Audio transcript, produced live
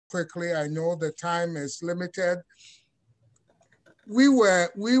quickly. I know the time is limited. We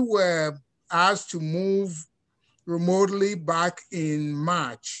were asked to move remotely back in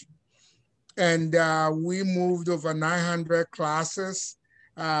March. And we moved over 900 classes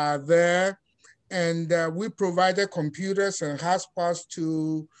there. And we provided computers and hotspots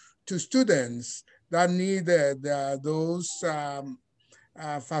to students that needed those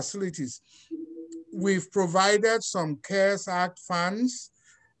facilities. We've provided some CARES Act funds,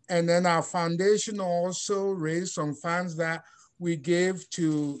 and then our foundation also raised some funds that we gave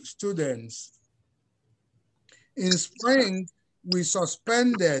to students. In spring, we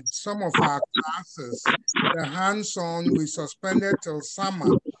suspended some of our classes. The hands-on, we suspended till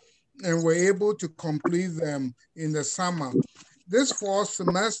summer, and we're able to complete them in the summer. This fall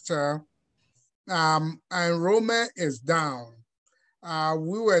semester, enrollment is down.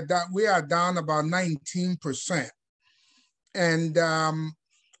 We are down about 19%. And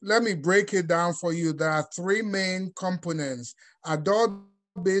let me break it down for you. There are three main components. Adult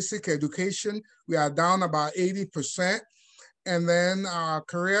basic education, we are down about 80%. And then our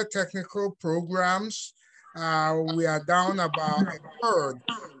career technical programs, we are down about a third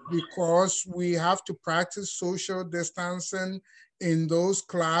because we have to practice social distancing in those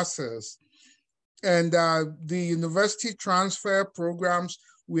classes. And the university transfer programs,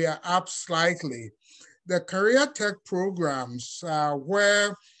 we are up slightly. The career tech programs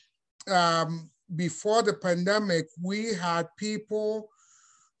where before the pandemic, we had people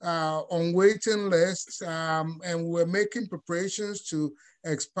on waiting lists, and we're making preparations to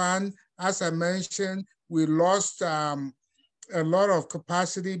expand. As I mentioned, we lost a lot of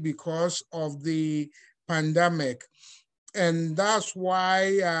capacity because of the pandemic. And that's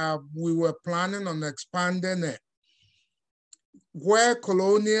why we were planning on expanding it. Where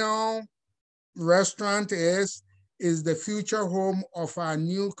Colonial Restaurant is the future home of our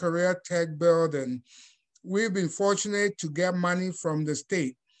new career tech building. We've been fortunate to get money from the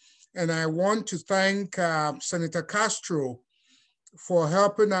state. And I want to thank Senator Castro for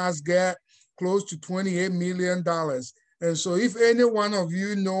helping us get close to $28 million. And so if any one of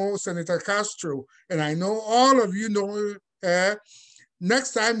you know Senator Castro, and I know all of you know her,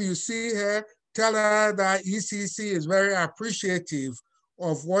 next time you see her, tell her that ECC is very appreciative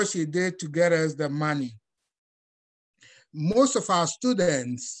of what she did to get us the money. Most of our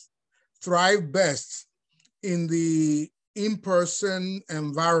students thrive best in the in-person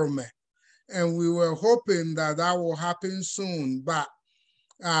environment. And we were hoping that that will happen soon, but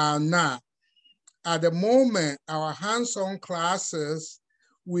not. At the moment, our hands-on classes,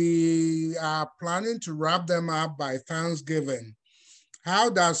 we are planning to wrap them up by Thanksgiving.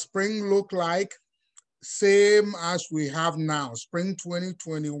 How does spring look like? Same as we have now, spring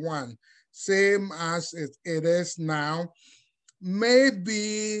 2021, same as it is now.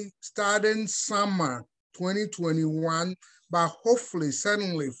 Maybe starting summer 2021, but hopefully,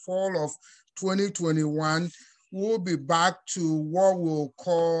 certainly fall of 2021, we'll be back to what we'll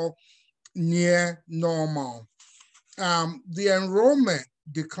call near normal. The enrollment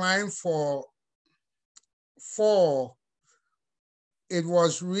declined for fall. It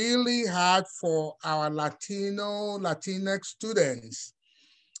was really hard for our Latinx students.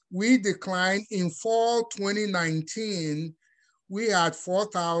 We declined in fall 2019, we had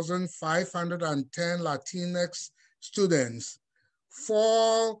 4,510 Latinx students.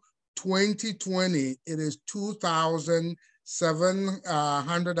 Fall 2020, it is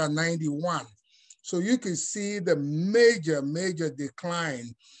 2,791. So you can see the major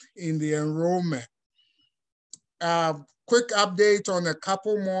decline in the enrollment. Quick update on a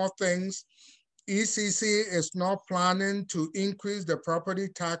couple more things. ECC is not planning to increase the property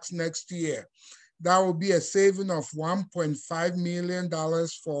tax next year. That will be a saving of $1.5 million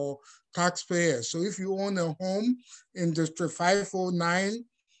for taxpayers. So if you own a home in District 509,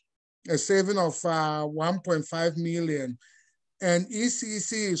 a saving of $1.5 million. And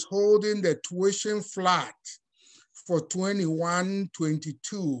ECC is holding the tuition flat for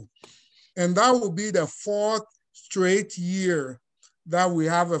 21-22. And that will be the fourth straight year that we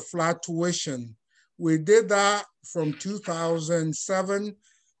have a flat tuition. We did that from 2007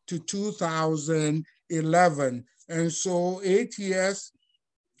 to 2011. And so 8 years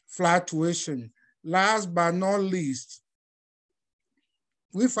flat tuition. Last but not least,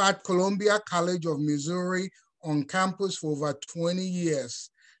 we've had Columbia College of Missouri on campus for over 20 years.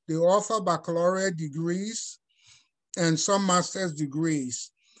 They offer baccalaureate degrees and some master's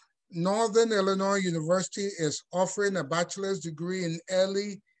degrees. Northern Illinois University is offering a bachelor's degree in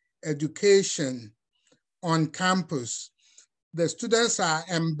early education on campus. The students are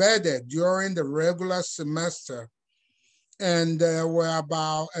embedded during the regular semester. And there were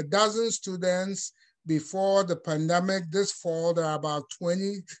about a dozen students before the pandemic. This fall, there are about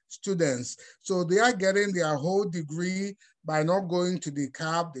 20 students. So they are getting their whole degree by not going to the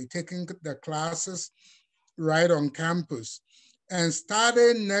CAP. They're taking the classes right on campus. And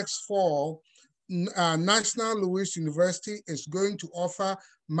starting next fall, National Louis University is going to offer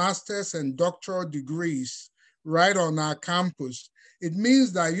master's and doctoral degrees right on our campus. It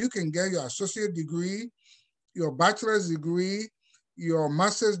means that you can get your associate degree, your bachelor's degree, your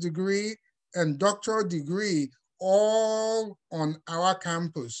master's degree, and doctoral degree all on our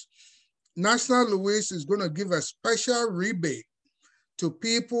campus. National Louis is going to give a special rebate to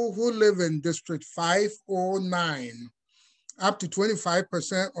people who live in District 509, up to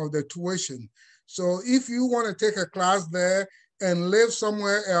 25% of the tuition. So if you want to take a class there and live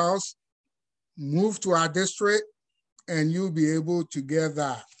somewhere else, move to our district and you'll be able to get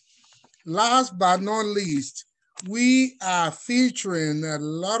that. Last but not least, we are featuring a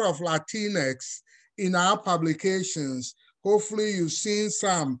lot of Latinx in our publications. Hopefully you've seen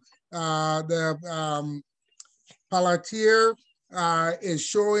some. The Palatier is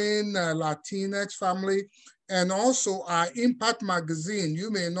showing a Latinx family, and also our Impact magazine.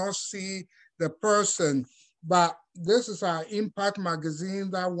 You may not see the person, but this is our Impact magazine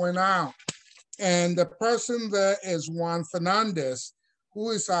that went out. And the person there is Juan Fernandez,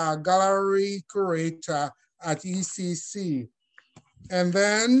 who is our gallery curator at ECC. And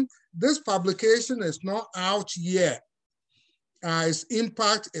then this publication is not out yet. Its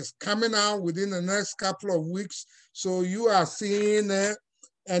Impact is coming out within the next couple of weeks. So you are seeing it,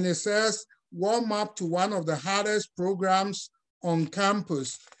 and it says, warm up to one of the hardest programs on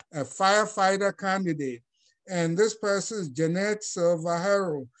campus, a firefighter candidate. And this person is Jeanette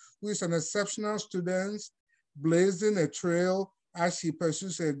Silva-Hero, who is an exceptional student, blazing a trail as she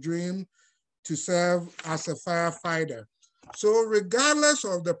pursues her dream to serve as a firefighter. So regardless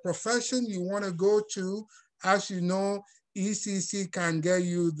of the profession you want to go to, as you know, ECC can get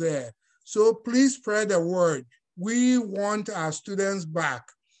you there. So please spread the word. We want our students back.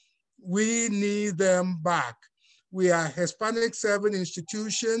 We need them back. We are a Hispanic serving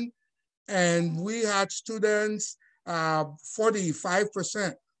institution, and we had students,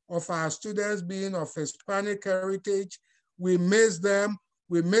 45% of our students being of Hispanic heritage. We miss them.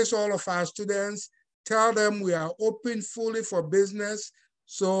 We miss all of our students. Tell them we are open fully for business.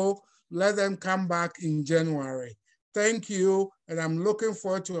 So let them come back in January. Thank you. And I'm looking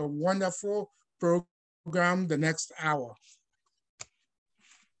forward to a wonderful program the next hour.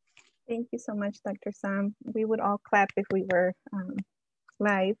 Thank you so much, Dr. Sam. We would all clap if we were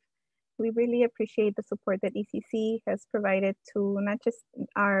live. We really appreciate the support that ECC has provided to not just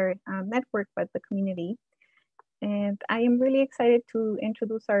our network, but the community. And I am really excited to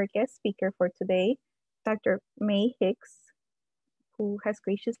introduce our guest speaker for today, Dr. May Hicks, who has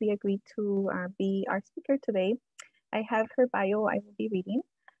graciously agreed to be our speaker today. I have her bio I will be reading.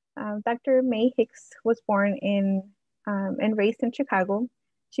 Dr. May Hicks was born in and raised in Chicago.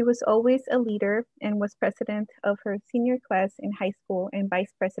 She was always a leader and was president of her senior class in high school and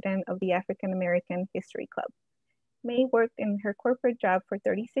vice president of the African American History Club. May worked in her corporate job for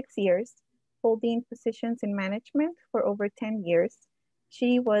 36 years, holding positions in management for over 10 years.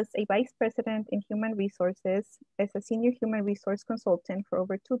 She was a vice president in human resources as a senior human resource consultant for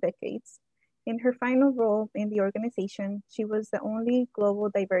over 2 decades. In her final role in the organization, she was the only global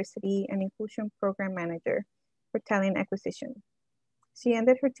diversity and inclusion program manager for talent acquisition. She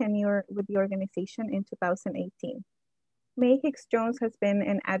ended her tenure with the organization in 2018. May Hicks Jones has been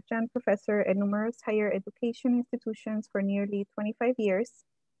an adjunct professor at numerous higher education institutions for nearly 25 years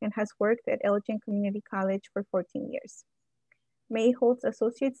and has worked at Elgin Community College for 14 years. May holds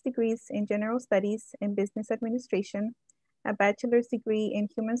associate's degrees in general studies and business administration, a bachelor's degree in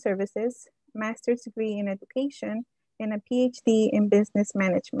human services, master's degree in education, and a PhD in business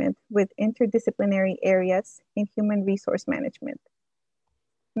management with interdisciplinary areas in human resource management,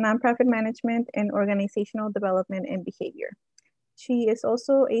 nonprofit management, and organizational development and behavior. She is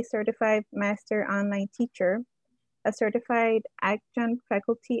also a certified master online teacher, a certified adjunct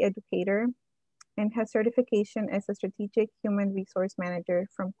faculty educator, and has certification as a strategic human resource manager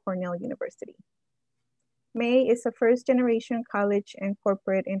from Cornell University. May is a first-generation college and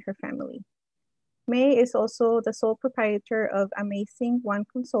corporate in her family. May is also the sole proprietor of Amazing One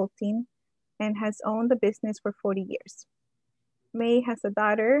Consulting and has owned the business for 40 years. May has a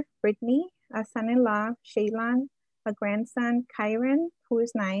daughter, Brittany, a son-in-law, Shaylan, a grandson, Kyron, who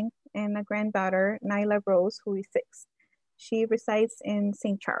is 9, and a granddaughter, Nyla Rose, who is 6. She resides in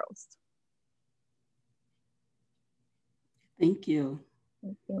St. Charles. Thank you.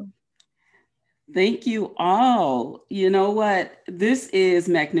 Thank you. Thank you all. You know what? This is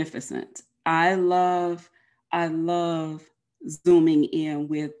magnificent. I love zooming in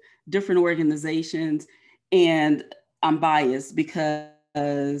with different organizations, and I'm biased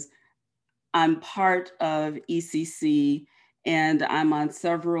because I'm part of ECC and I'm on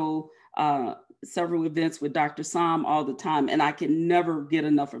several events with Dr. Sam all the time, and I can never get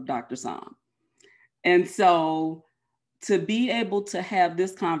enough of Dr. Sam. And so to be able to have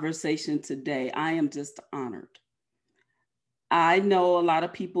this conversation today, I am just honored. I know a lot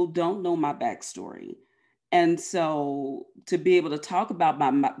of people don't know my backstory. And so to be able to talk about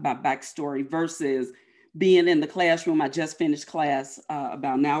my backstory versus being in the classroom, I just finished class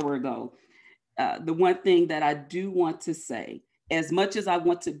about an hour ago. The one thing that I do want to say, as much as I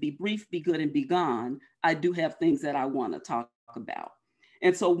want to be brief, be good, and be gone, I do have things that I want to talk about.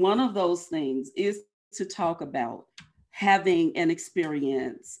 And so one of those things is to talk about having an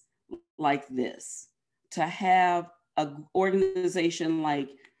experience like this, to have an organization like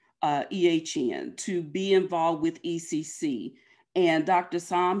EHN, to be involved with ECC. And Dr.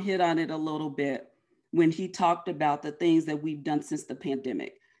 Sam hit on it a little bit when he talked about the things that we've done since the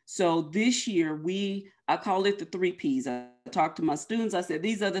pandemic. So this year, I call it the 3 Ps. I talked to my students, I said,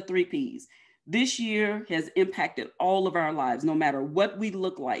 these are the 3 Ps. This year has impacted all of our lives, no matter what we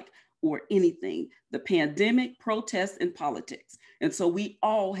look like or anything, the pandemic, protests, and politics. And so we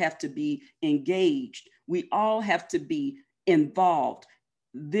all have to be engaged. We all have to be involved.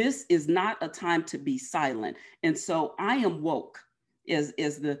 This is not a time to be silent. And so I am woke, as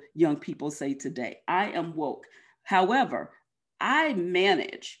the young people say today. I am woke. However, I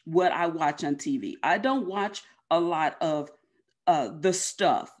manage what I watch on TV. I don't watch a lot of the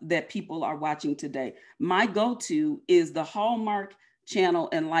stuff that people are watching today. My go-to is the Hallmark channel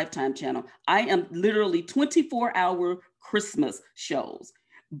and Lifetime channel. I am literally 24-hour Christmas shows,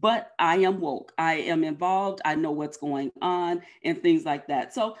 but I am woke. I am involved. I know what's going on and things like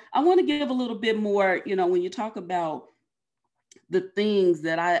that. So I want to give a little bit more, when you talk about the things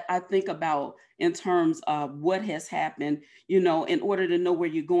that I think about in terms of what has happened, in order to know where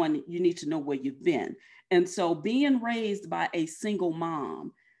you're going, you need to know where you've been. And so being raised by a single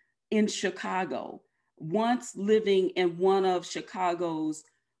mom in Chicago, once living in one of Chicago's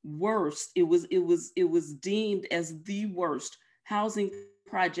worst, it was deemed as the worst housing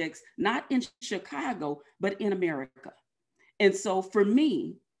projects, not in Chicago, but in America. And so for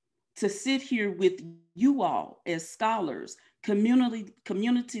me to sit here with you all as scholars,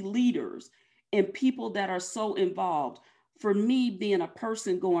 community leaders, and people that are so involved, for me being a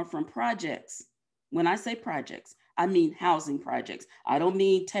person going from projects, when I say projects, I mean housing projects. I don't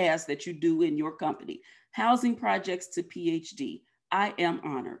mean tasks that you do in your company. Housing projects to PhD. I am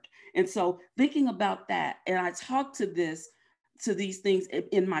honored. And so thinking about that, and I talk to these things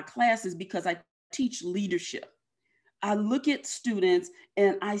in my classes because I teach leadership. I look at students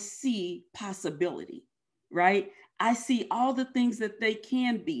and I see possibility, right? I see all the things that they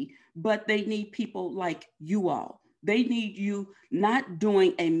can be, but they need people like you all. They need you not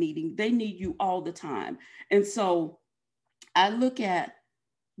doing a meeting, they need you all the time. And so I look at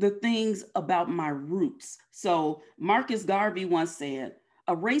the things about my roots. So Marcus Garvey once said,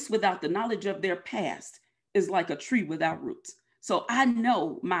 a race without the knowledge of their past is like a tree without roots. So I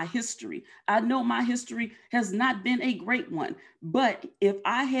know my history. I know my history has not been a great one, but if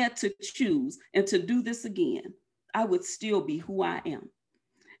I had to choose and to do this again, I would still be who I am.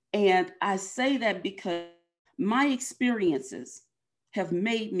 And I say that because my experiences have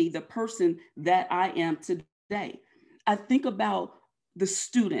made me the person that I am today. I think about the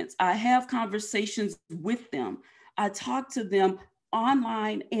students. I have conversations with them. I talk to them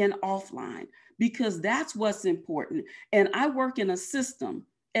online and offline because that's what's important. And I work in a system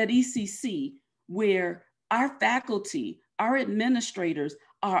at ECC where our faculty, our administrators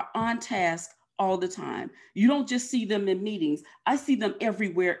are on task all the time. You don't just see them in meetings. I see them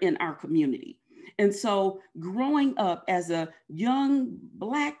everywhere in our community. And so growing up as a young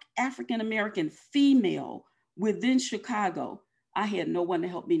Black African-American female within Chicago, I had no one to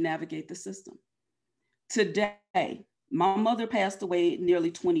help me navigate the system. Today, my mother passed away nearly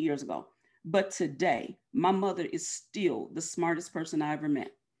 20 years ago, but today, my mother is still the smartest person I ever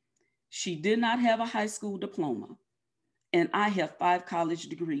met. She did not have a high school diploma, and I have 5 college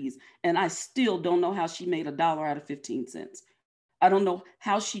degrees, and I still don't know how she made $1 out of 15 cents. I don't know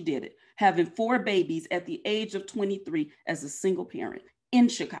how she did it, having 4 babies at the age of 23 as a single parent in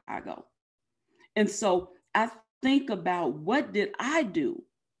Chicago. And so I think about, what did I do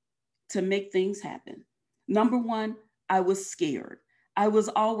to make things happen? Number one, I was scared. I was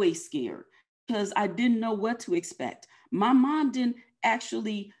always scared because I didn't know what to expect. My mom didn't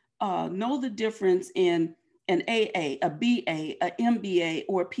actually know the difference in an AA, a BA, a MBA,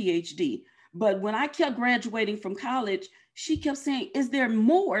 or a PhD. But when I kept graduating from college, she kept saying, is there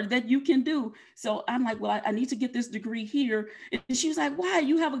more that you can do? So I'm like, well, I need to get this degree here. And she was like, why?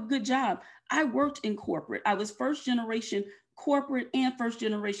 You have a good job. I worked in corporate. I was first generation corporate and first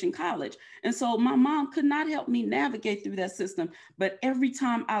generation college. And so my mom could not help me navigate through that system. But every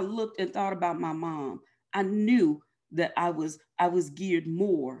time I looked and thought about my mom, I knew that I was geared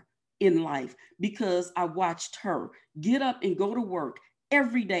more in life because I watched her get up and go to work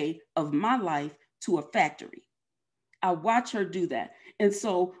every day of my life to a factory. I watch her do that. And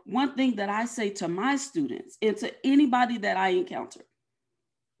so one thing that I say to my students and to anybody that I encounter,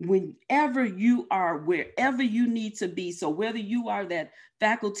 whenever you are, wherever you need to be, so whether you are that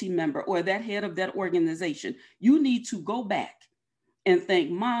faculty member or that head of that organization, you need to go back and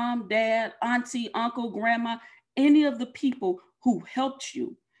thank mom, dad, auntie, uncle, grandma, any of the people who helped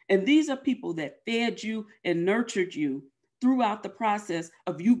you. And these are people that fed you and nurtured you throughout the process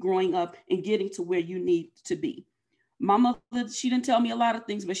of you growing up and getting to where you need to be. My mother, she didn't tell me a lot of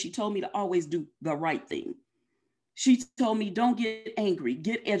things, but she told me to always do the right thing. She told me, don't get angry,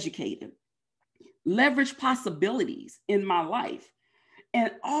 get educated, leverage possibilities in my life,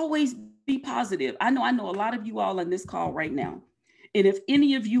 and always be positive. I know a lot of you all on this call right now. And if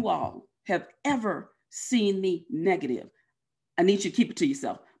any of you all have ever seen me negative, I need you to keep it to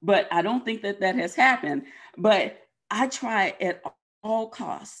yourself. But I don't think that has happened. But I try at all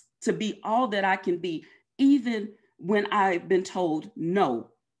costs to be all that I can be, even when I've been told no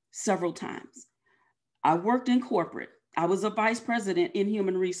several times. I worked in corporate. I was a vice president in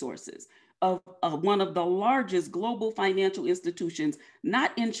human resources of one of the largest global financial institutions,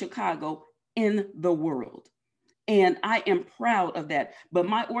 not in Chicago, in the world. And I am proud of that. But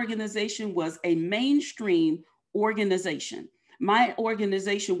my organization was a mainstream organization. My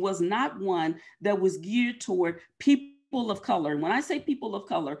organization was not one that was geared toward people of color. And when I say people of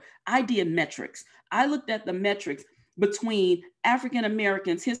color, I did metrics. I looked at the metrics between African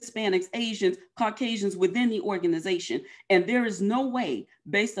Americans, Hispanics, Asians, Caucasians within the organization. And there is no way,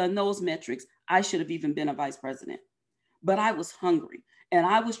 based on those metrics, I should have even been a vice president. But I was hungry. And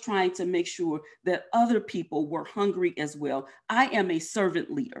I was trying to make sure that other people were hungry as well. I am a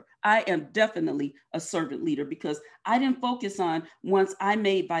servant leader. I am definitely a servant leader because I didn't focus on once I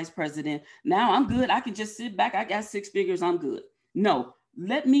made vice president, now I'm good. I can just sit back. I got 6 figures. I'm good. No,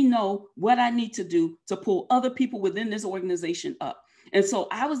 let me know what I need to do to pull other people within this organization up. And so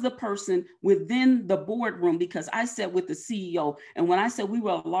I was the person within the boardroom because I sat with the CEO. And when I said we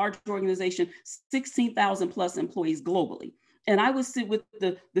were a large organization, 16,000 plus employees globally. And I would sit with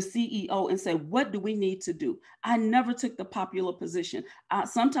the CEO and say, what do we need to do? I never took the popular position.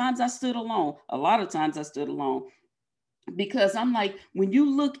 Sometimes I stood alone. A lot of times I stood alone because I'm like, when you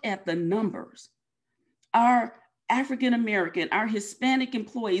look at the numbers, our African-American, our Hispanic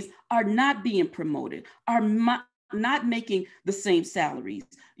employees are not being promoted, are not making the same salaries.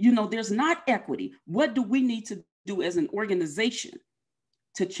 You know, there's not equity. What do we need to do as an organization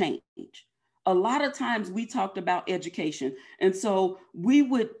to change? A lot of times we talked about education. And so we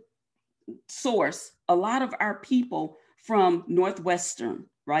would source a lot of our people from Northwestern,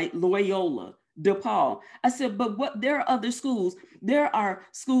 right? Loyola, DePaul. I said, but there are other schools. There are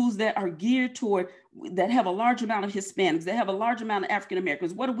schools that are geared toward, that have a large amount of Hispanics, that have a large amount of African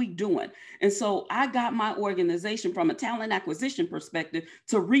Americans. What are we doing? And so I got my organization from a talent acquisition perspective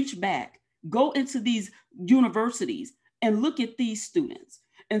to reach back, go into these universities and look at these students.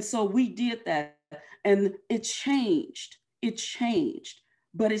 And so we did that and it changed,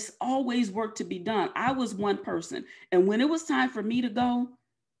 but it's always work to be done. I was one person. And when it was time for me to go,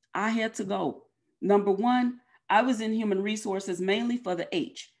 I had to go. Number one, I was in human resources mainly for the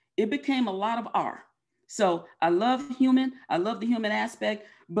H. It became a lot of R. So I love the human aspect,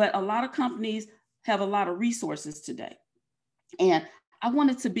 but a lot of companies have a lot of resources today. And I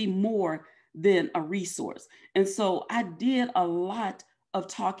wanted to be more than a resource. And so I did a lot of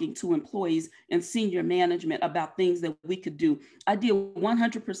talking to employees and senior management about things that we could do. I did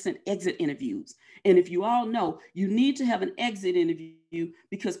 100% exit interviews. And if you all know, you need to have an exit interview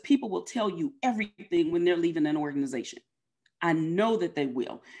because people will tell you everything when they're leaving an organization. I know that they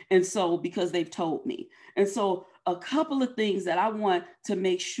will. And so, because they've told me. And so a couple of things that I want to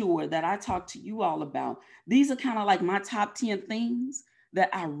make sure that I talk to you all about, these are kind of like my top 10 things that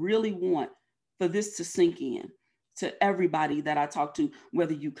I really want for this to sink in to everybody that I talk to,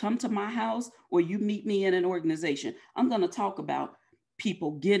 whether you come to my house or you meet me in an organization. I'm going to talk about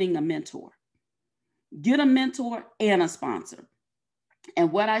people getting a mentor. Get a mentor and a sponsor.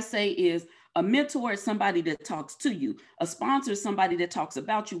 And what I say is A mentor is somebody that talks to you. A sponsor is somebody that talks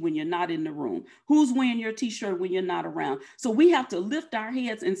about you when you're not in the room. Who's wearing your t-shirt when you're not around? So we have to lift our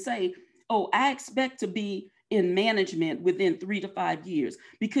heads and say, oh, I expect to be in management within 3 to 5 years,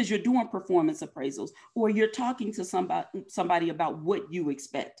 because you're doing performance appraisals or you're talking to somebody about what you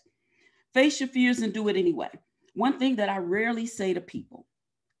expect. Face your fears and do it anyway. One thing that I rarely say to people,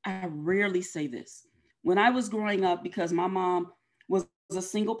 I rarely say this. When I was growing up, because my mom was a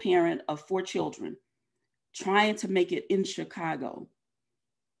single parent of 4 children, trying to make it in Chicago,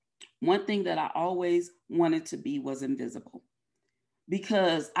 one thing that I always wanted to be was invisible,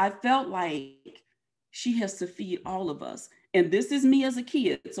 because I felt like she has to feed all of us. And this is me as a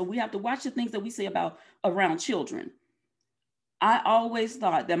kid. So we have to watch the things that we say about around children. I always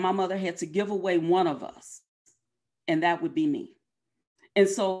thought that my mother had to give away one of us, and that would be me. And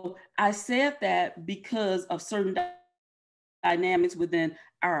so I said that because of certain dynamics within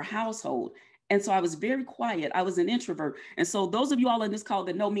our household. And so I was very quiet. I was an introvert. And so those of you all in this call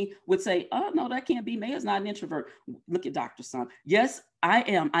that know me would say, oh, no, that can't be me. It's not an introvert. Look at Dr. Sam. Yes, I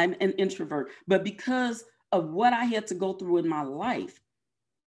am. I'm an introvert. But because of what I had to go through in my life,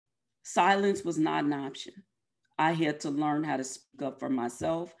 silence was not an option. I had to learn how to speak up for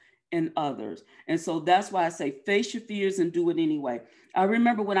myself and others. And so that's why I say face your fears and do it anyway. I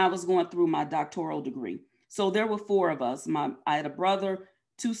remember when I was going through my doctoral degree. So there were 4 of us. I had a brother,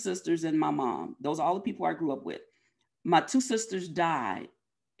 2 sisters, and my mom. Those are all the people I grew up with. My 2 sisters died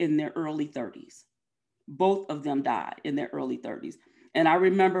in their early 30s. Both of them died in their early 30s. And I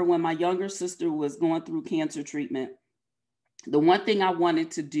remember when my younger sister was going through cancer treatment, the one thing I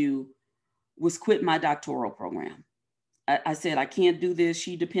wanted to do was quit my doctoral program. I said, I can't do this.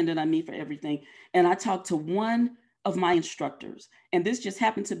 She depended on me for everything. And I talked to one of my instructors, and this just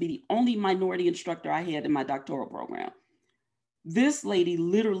happened to be the only minority instructor I had in my doctoral program. This lady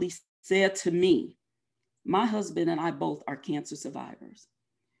literally said to me, my husband and I both are cancer survivors.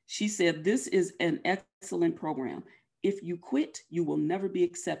 She said, this is an excellent program. If you quit, you will never be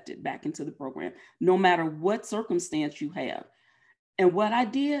accepted back into the program, no matter what circumstance you have. And what I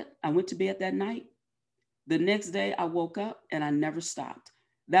did, I went to bed that night. The next day I woke up and I never stopped.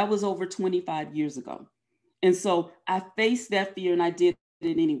 That was over 25 years ago. And so I faced that fear and I did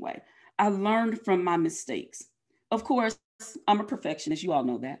it anyway. I learned from my mistakes. Of course, I'm a perfectionist. You all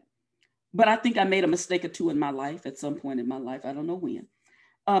know that. But I think I made a mistake or 2 in my life at some point in my life. I don't know when.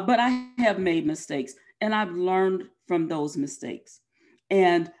 But I have made mistakes and I've learned from those mistakes.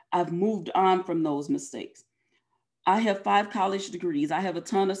 And I've moved on from those mistakes. I have 5 college degrees. I have a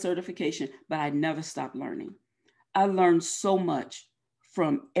ton of certification, but I never stopped learning. I learned so much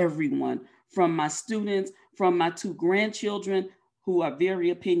from everyone, from my students, from my 2 grandchildren, who are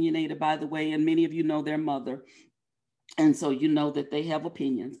very opinionated, by the way, and many of you know their mother. And so you know that they have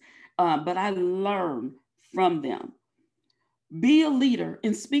opinions, but I learned from them. Be a leader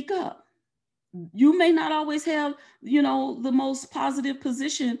and speak up. You may not always have, the most positive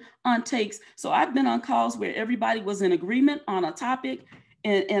position on takes. So I've been on calls where everybody was in agreement on a topic.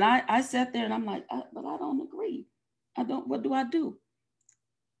 And I sat there and I'm like, but I don't agree. What do I do?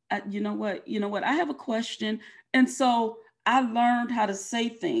 You know what? I have a question. And so I learned how to say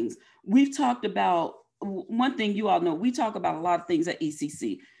things. We've talked about one thing, you all know, we talk about a lot of things at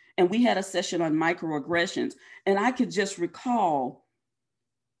ECC. And we had a session on microaggressions. And I could just recall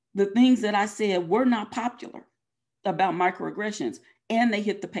the things that I said were not popular about microaggressions, and they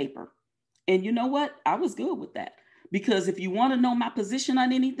hit the paper. And you know what? I was good with that, because if you want to know my position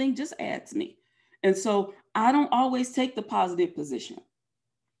on anything, just ask me. And so I don't always take the positive position.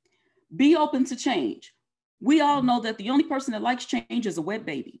 Be open to change. We all know that the only person that likes change is a wet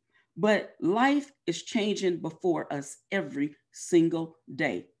baby, but life is changing before us every single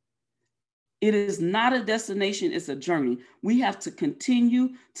day. It is not a destination, it's a journey. We have to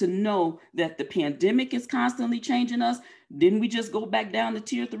continue to know that the pandemic is constantly changing us. Didn't we just go back down to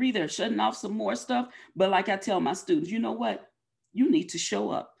tier 3? They're shutting off some more stuff. But like I tell my students, you know what? You need to show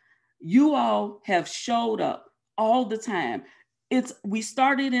up. You all have showed up all the time. We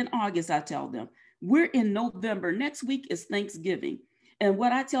started in August, I tell them. We're in November. Next week is Thanksgiving. And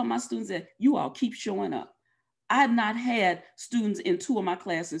what I tell my students is that you all keep showing up. I've not had students in 2 of my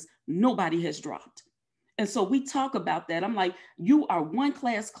classes, nobody has dropped. And so we talk about that. I'm like, you are 1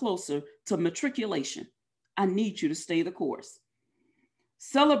 class closer to matriculation. I need you to stay the course.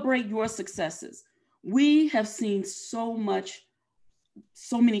 Celebrate your successes. We have seen so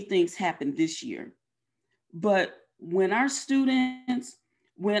many things happen this year. But when our students,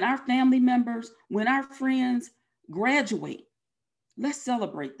 when our family members, when our friends graduate, let's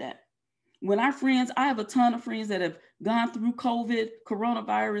celebrate that. When our friends, I have a ton of friends that have gone through COVID,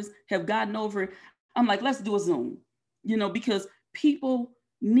 coronavirus, have gotten over it. I'm like, let's do a Zoom, because people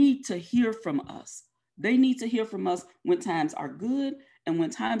need to hear from us. They need to hear from us when times are good and when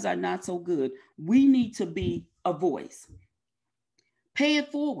times are not so good. We need to be a voice. Pay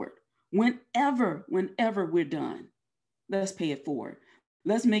it forward. Whenever we're done, let's pay it forward.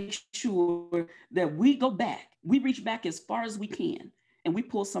 Let's make sure that we go back. We reach back as far as we can and we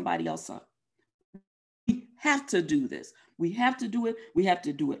pull somebody else up. We have to do this. We have to do it. We have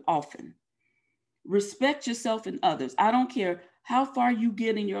to do it often. Respect yourself and others. I don't care how far you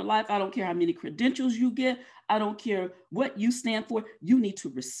get in your life. I don't care how many credentials you get. I don't care what you stand for. You need to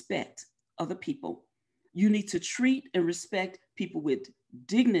respect other people. You need to treat and respect people with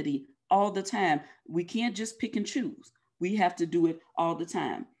dignity all the time. We can't just pick and choose. We have to do it all the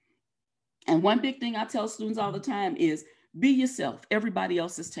time. And one big thing I tell students all the time is be yourself. Everybody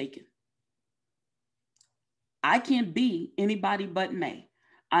else is taken. I can't be anybody but May.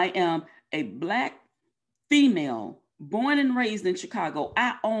 I am a Black female born and raised in Chicago.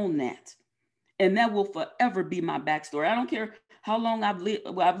 I own that. And that will forever be my backstory. I don't care how long I've lived.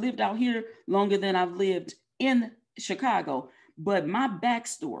 Well, I've lived out here longer than I've lived in Chicago. But my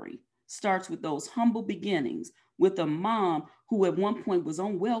backstory starts with those humble beginnings with a mom who at one point was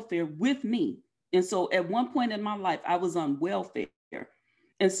on welfare with me. And so at one point in my life, I was on welfare.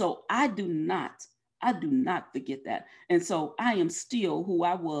 And so I do not forget that. And so I am still who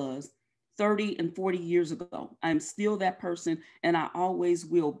I was 30 and 40 years ago. I'm still that person, and I always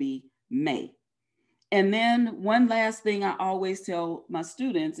will be May. And then one last thing I always tell my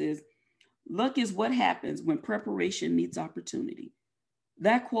students is, luck is what happens when preparation meets opportunity.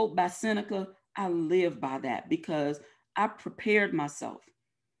 That quote by Seneca, I live by that because I prepared myself.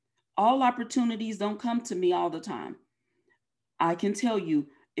 All opportunities don't come to me all the time. I can tell you,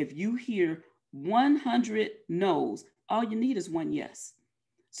 if you hear 100 no's, all you need is one yes.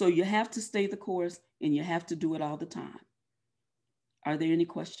 So you have to stay the course and you have to do it all the time. Are there any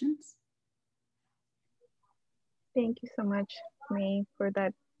questions? Thank you so much, May, for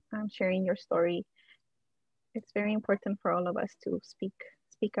that sharing your story. It's very important for all of us to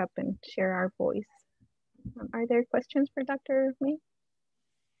speak up and share our voice. Are there questions for Dr. May?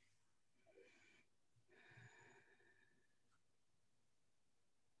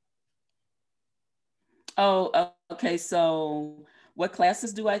 Oh, okay. So what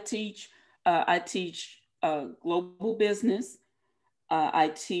classes do I teach? I teach global business. I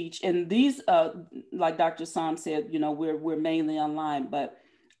teach, and these, like Dr. Sam said, we're mainly online, but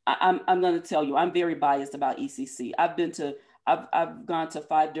I'm going to tell you, I'm very biased about ECC. I've gone to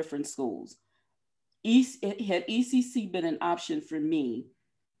 5 different schools. Had ECC been an option for me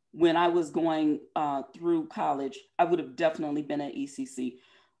when I was going through college, I would have definitely been at ECC.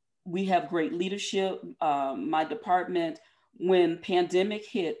 We have great leadership. My department, when pandemic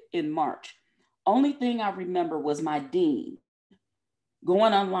hit in March, only thing I remember was my dean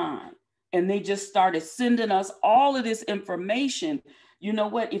going online, and they just started sending us all of this information. You know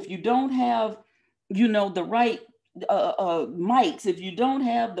what? If you don't have, the right mics, if you don't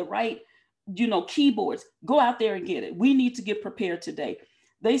have the right, keyboards, go out there and get it. We need to get prepared today.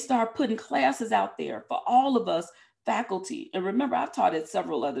 They start putting classes out there for all of us faculty. And remember, I've taught at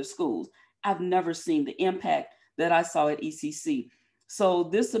several other schools. I've never seen the impact that I saw at ECC. So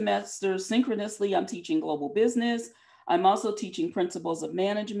this semester, synchronously, I'm teaching global business. I'm also teaching principles of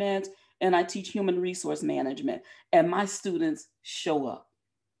management, and I teach human resource management. And my students show up.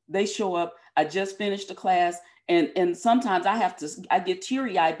 They show up. I just finished a class, and sometimes I get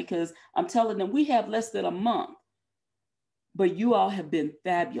teary-eyed because I'm telling them we have less than a month, but you all have been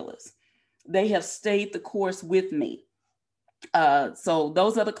fabulous. They have stayed the course with me. So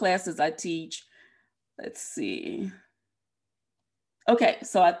those are the classes I teach. Let's see. Okay,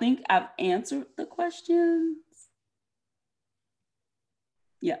 so I think I've answered the questions.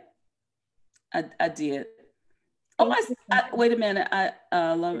 Yeah, I did. Oh, wait a minute.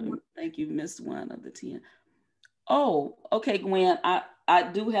 Thank you, missed one of the 10. Oh, okay, Gwen, I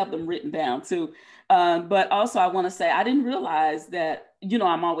do have them written down too. But also I want to say, I didn't realize that,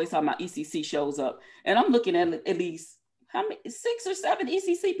 I'm always talking about ECC shows up, and I'm looking at least how many, 6 or 7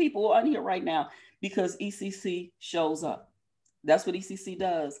 ECC people on here right now, because ECC shows up. That's what ECC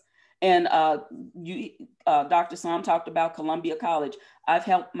does. And Dr. Sam talked about Columbia College. I've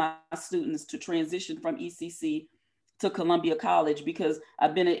helped my students to transition from ECC to Columbia College because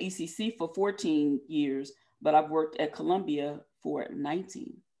I've been at ECC for 14 years, but I've worked at Columbia for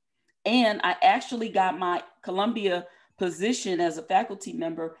 19. And I actually got my Columbia position as a faculty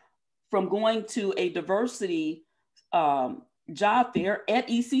member from going to a diversity job fair at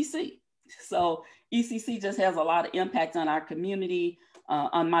ECC. So ECC just has a lot of impact on our community,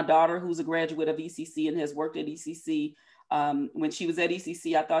 on my daughter, who's a graduate of ECC and has worked at ECC. When she was at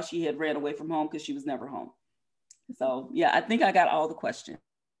ECC, I thought she had ran away from home because she was never home. So yeah, I think I got all the questions.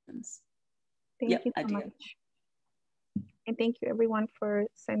 Thank you so much. And thank you everyone for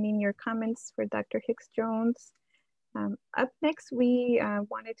sending your comments for Dr. Hicks-Jones. Up next, we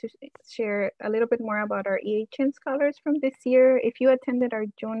wanted to share a little bit more about our EHN scholars from this year. If you attended our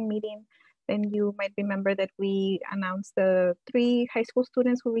June meeting, then you might remember that we announced the 3 high school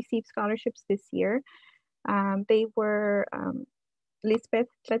students who received scholarships this year. They were Lisbeth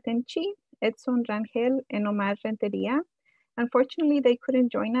Tlatenchi, Edson Rangel, and Omar Renteria. Unfortunately, they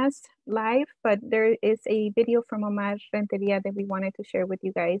couldn't join us live, but there is a video from Omar Renteria that we wanted to share with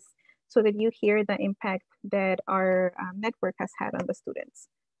you guys so that you hear the impact that our network has had on the students.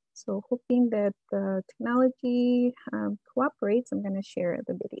 So hoping that the technology cooperates, I'm gonna share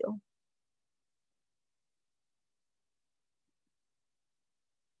the video.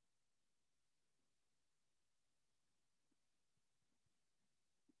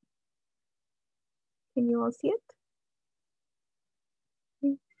 Can you all see it?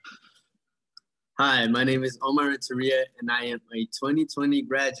 Hi, my name is Omar Renteria, and I am a 2020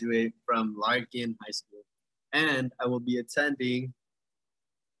 graduate from Larkin High School. And I will be attending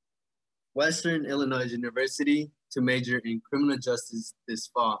Western Illinois University to major in criminal justice this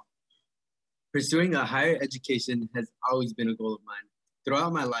fall. Pursuing a higher education has always been a goal of mine.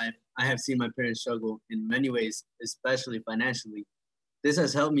 Throughout my life, I have seen my parents struggle in many ways, especially financially. This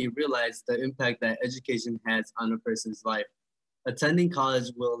has helped me realize the impact that education has on a person's life. Attending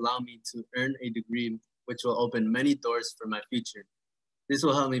college will allow me to earn a degree, which will open many doors for my future. This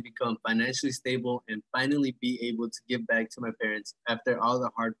will help me become financially stable and finally be able to give back to my parents after all the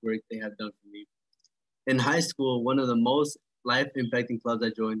hard work they have done for me. In high school, one of the most life-impacting clubs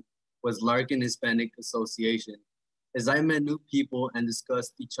I joined was Larkin Hispanic Association. As I met new people and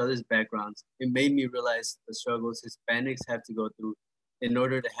discussed each other's backgrounds, it made me realize the struggles Hispanics have to go through in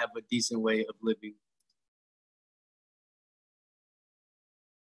order to have a decent way of living.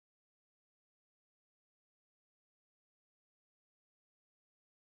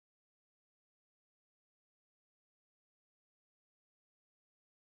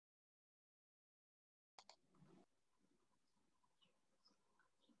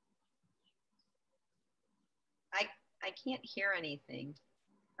 I can't hear anything.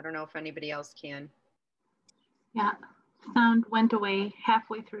 I don't know if anybody else can. Yeah, sound went away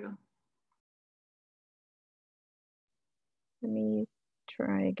halfway through. Let me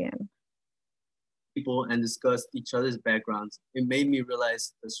try again. People and discussed each other's backgrounds. It made me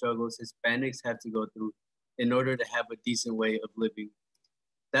realize the struggles Hispanics have to go through in order to have a decent way of living.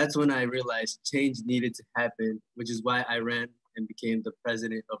 That's when I realized change needed to happen, which is why I ran and became the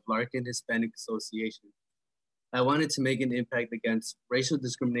president of Larkin Hispanic Association. I wanted to make an impact against racial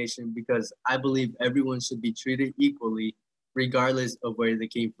discrimination because I believe everyone should be treated equally, regardless of where they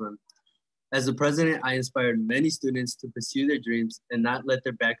came from. As the president, I inspired many students to pursue their dreams and not let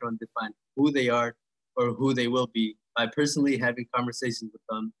their background define who they are or who they will be by personally having conversations with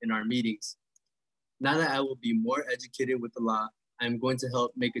them in our meetings. Now that I will be more educated with the law, I'm going to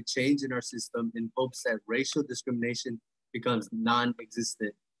help make a change in our system in hopes that racial discrimination becomes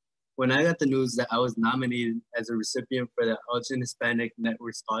non-existent. When I got the news that I was nominated as a recipient for the Elgin Hispanic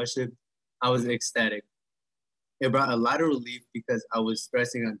Network Scholarship, I was ecstatic. It brought a lot of relief because I was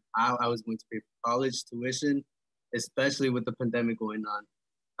stressing on how I was going to pay for college tuition, especially with the pandemic going on.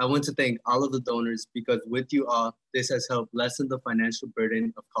 I want to thank all of the donors because with you all, this has helped lessen the financial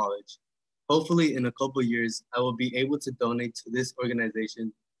burden of college. Hopefully in a couple years, I will be able to donate to this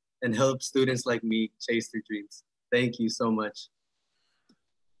organization and help students like me chase their dreams. Thank you so much.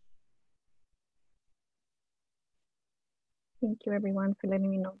 Thank you everyone for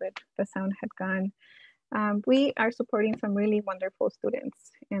letting me know that the sound had gone. We are supporting some really wonderful students,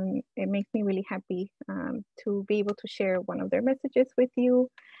 and it makes me really happy to be able to share one of their messages with you.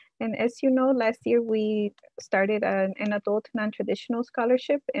 And as you know, last year we started an adult non-traditional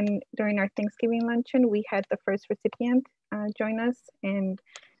scholarship, and during our Thanksgiving luncheon, we had the first recipient join us and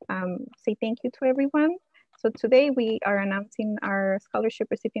say thank you to everyone. So today we are announcing our scholarship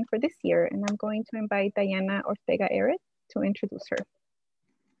recipient for this year, and I'm going to invite Diana Ortega-Eret to introduce her.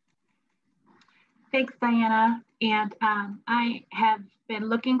 Thanks, Diana. And I have been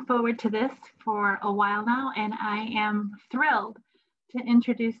looking forward to this for a while now, and I am thrilled to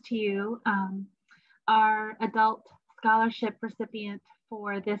introduce to you our adult scholarship recipient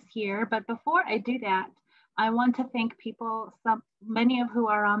for this year. But before I do that, I want to thank people, many of who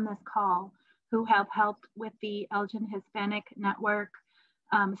are on this call, who have helped with the Elgin Hispanic Network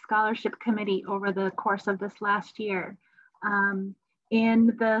scholarship committee over the course of this last year.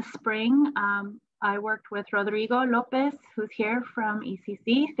 In the spring, I worked with Rodrigo Lopez, who's here from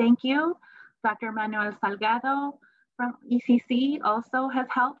ECC. Thank you. Dr. Manuel Salgado from ECC also has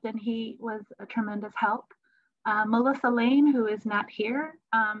helped, and he was a tremendous help. Melissa Lane, who is not here,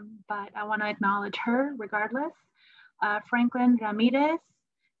 but I want to acknowledge her regardless. Franklin Ramirez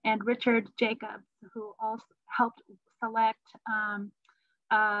and Richard Jacobs, who also helped select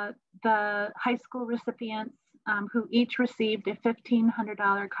the high school recipients who each received a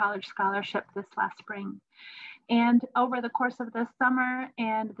 $1,500 college scholarship this last spring. And over the course of this summer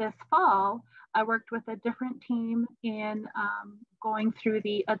and this fall, I worked with a different team in going through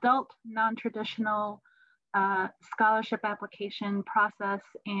the adult non-traditional scholarship application process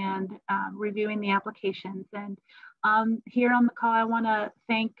and reviewing the applications. And here on the call, I want to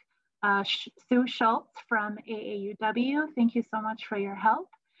thank Sue Schultz from AAUW. Thank you so much for your help.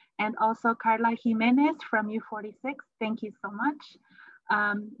 And also Carla Jimenez from U46. Thank you so much.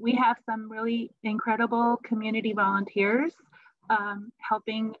 We have some really incredible community volunteers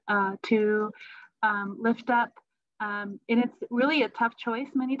helping to lift up. And it's really a tough choice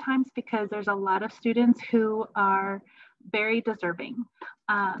many times because there's a lot of students who are very deserving.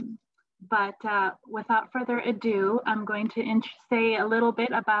 But without further ado, I'm going to say a little bit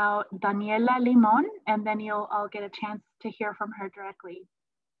about Daniela Limon, and then you'll all get a chance to hear from her directly.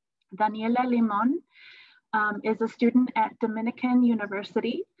 Daniela Limon is a student at Dominican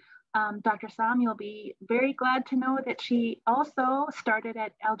University. Dr. Sam, you'll be very glad to know that she also started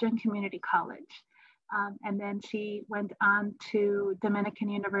at Elgin Community College. And then she went on to Dominican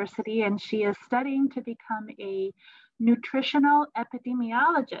University, and she is studying to become a nutritional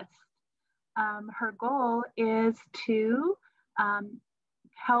epidemiologist. Her goal is to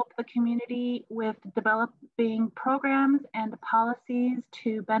help the community with developing programs and policies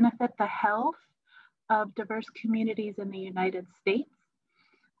to benefit the health of diverse communities in the United States.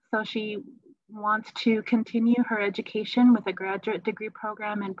 So she wants to continue her education with a graduate degree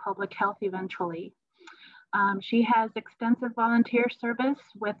program in public health eventually. She has extensive volunteer service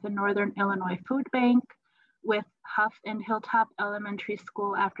with the Northern Illinois Food Bank, with Huff and Hilltop Elementary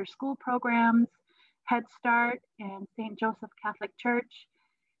School after school programs, Head Start, and St. Joseph Catholic Church.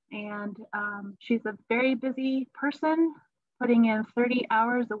 And she's a very busy person, putting in 30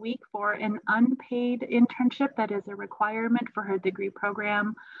 hours a week for an unpaid internship that is a requirement for her degree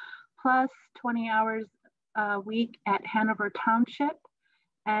program, plus 20 hours a week at Hanover Township.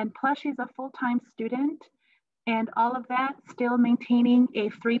 And plus she's a full-time student, and all of that still maintaining a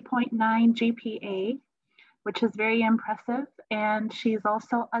 3.9 GPA, which is very impressive. And she's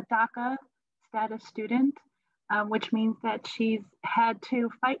also a DACA status student, which means that she's had to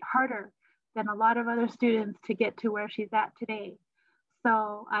fight harder than a lot of other students to get to where she's at today.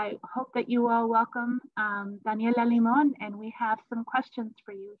 So I hope that you all welcome Daniela Limon, and we have some questions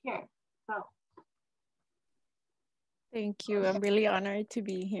for you here. So. Thank you. I'm really honored to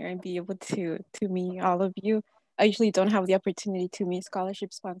be here and be able to meet all of you. I usually don't have the opportunity to meet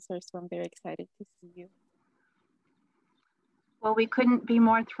scholarship sponsors, so I'm very excited to see you. Well, we couldn't be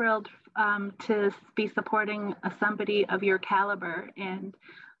more thrilled to be supporting somebody of your caliber. And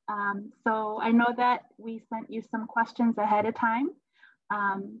so I know that we sent you some questions ahead of time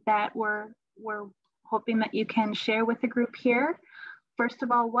that we're hoping that you can share with the group here. First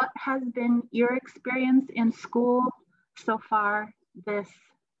of all, what has been your experience in school so far this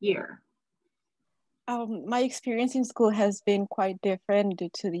year? My experience in school has been quite different due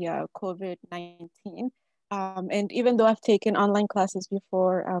to the COVID-19. And even though I've taken online classes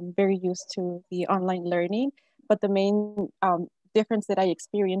before, I'm very used to the online learning. But the main difference that I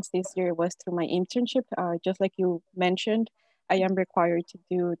experienced this year was through my internship. Just like you mentioned, I am required to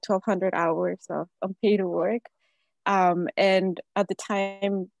do 1,200 hours of unpaid work. And at the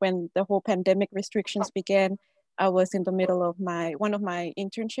time when the whole pandemic restrictions began, I was in the middle of one of my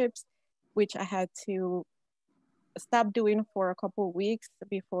internships, which I had to stop doing for a couple of weeks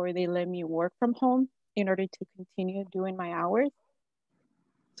before they let me work from home in order to continue doing my hours.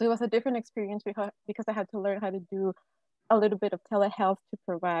 So it was a different experience because I had to learn how to do a little bit of telehealth to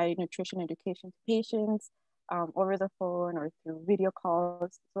provide nutrition education to patients over the phone or through video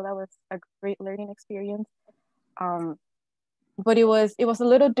calls. So that was a great learning experience. But it was a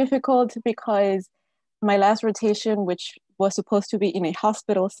little difficult because my last rotation, which was supposed to be in a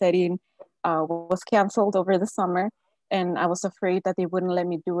hospital setting, was canceled over the summer. And I was afraid that they wouldn't let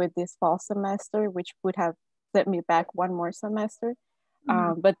me do it this fall semester, which would have set me back one more semester.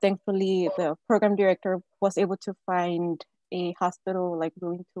 But thankfully, the program director was able to find a hospital like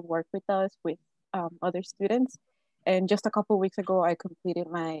willing to work with us with other students. And just a couple of weeks ago, I completed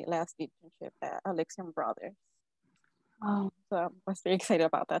my last internship at Elgin Brothers. So I was very excited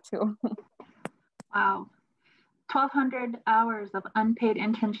about that too. Wow. 1,200 hours of unpaid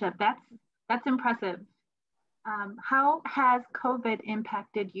internship. That's impressive. How has COVID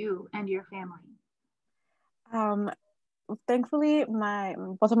impacted you and your family? Thankfully,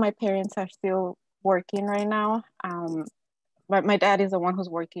 both of my parents are still working right now. But my dad is the one who's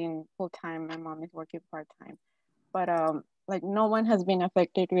working full time. My mom is working part time. But like no one has been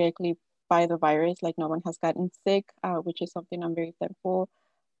affected directly by the virus. Like no one has gotten sick, which is something I'm very thankful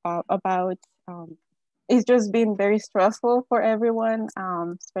about. It's just been very stressful for everyone,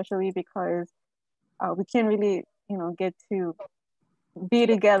 especially because we can't really, get to be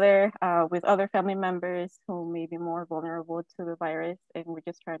together with other family members who may be more vulnerable to the virus, and we're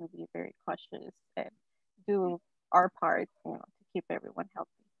just trying to be very cautious and do our part, to keep everyone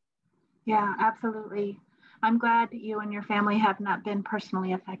healthy. Yeah, absolutely. I'm glad you and your family have not been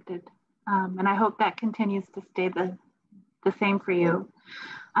personally affected, and I hope that continues to stay the same for you.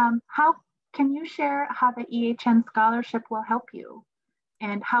 How can you share how the EHN scholarship will help you,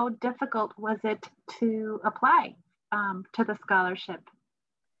 and how difficult was it to apply to the scholarship?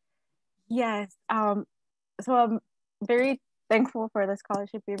 Yes. So I'm very thankful for the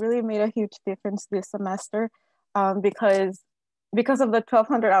scholarship. It really made a huge difference this semester because of the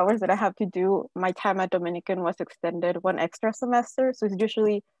 1,200 hours that I have to do, my time at Dominican was extended one extra semester. So it's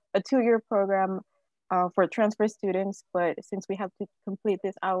usually a 2-year program for transfer students. But since we have to complete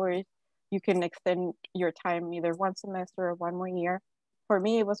these hours, you can extend your time either one semester or one more year. For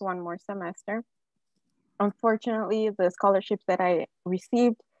me, it was one more semester. Unfortunately, the scholarships that I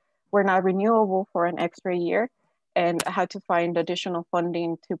received were not renewable for an extra year, and I had to find additional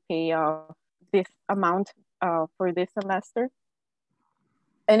funding to pay off this amount for this semester.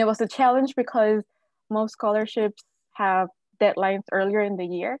 And it was a challenge because most scholarships have deadlines earlier in the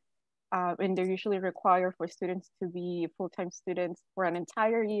year, and they're usually required for students to be full-time students for an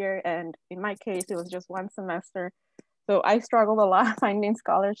entire year. And in my case, it was just one semester. So I struggled a lot finding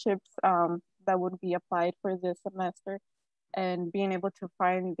scholarships that would be applied for this semester, and being able to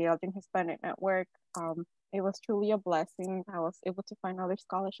find the Elgin Hispanic Network, it was truly a blessing. I was able to find other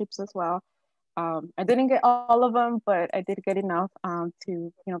scholarships as well. I didn't get all of them, but I did get enough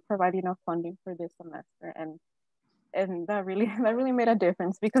to provide enough funding for this semester, and that really made a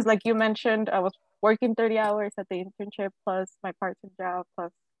difference because, like you mentioned, I was working 30 hours at the internship plus my part-time job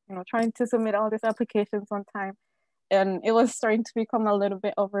plus trying to submit all these applications on time, and it was starting to become a little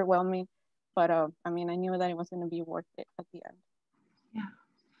bit overwhelming. But I knew that it was going to be worth it at the end. Yeah.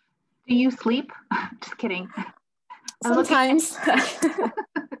 Do you sleep? Just kidding. Sometimes.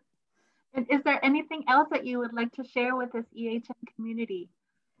 Is there anything else that you would like to share with this EHN community?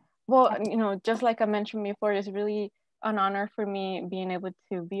 Well, just like I mentioned before, it's really an honor for me being able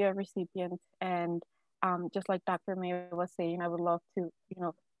to be a recipient. And just like Dr. May was saying, I would love to,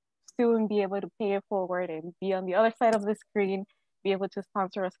 soon be able to pay it forward and be on the other side of the screen, be able to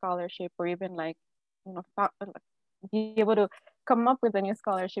sponsor a scholarship, or even be able to come up with a new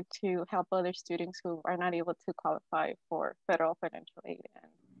scholarship to help other students who are not able to qualify for federal financial aid.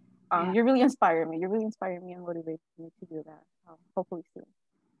 And you really inspire me. You really inspire me and motivate me to do that, hopefully soon.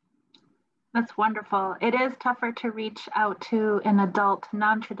 That's wonderful. It is tougher to reach out to an adult,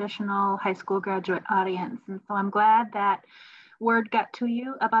 non-traditional high school graduate audience. And so I'm glad that word got to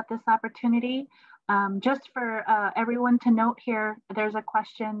you about this opportunity. Just for everyone to note here, there's a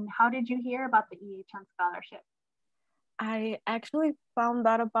question. How did you hear about the EHN scholarship? I actually found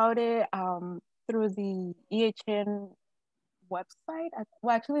out about it through the EHN website.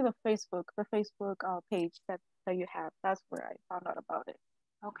 Well, actually the Facebook page that you have. That's where I found out about it.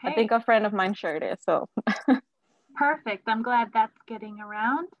 Okay. I think a friend of mine shared it, so. Perfect. I'm glad that's getting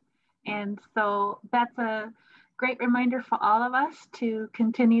around. And so that's a great reminder for all of us to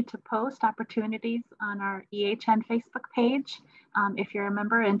continue to post opportunities on our EHN Facebook page, if you're a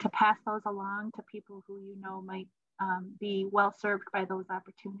member, and to pass those along to people who might be well served by those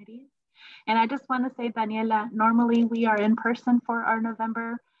opportunities. And I just want to say, Daniela, normally we are in person for our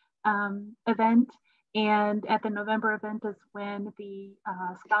November event. And at the November event is when the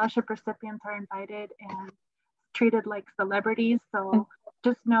scholarship recipients are invited and treated like celebrities. So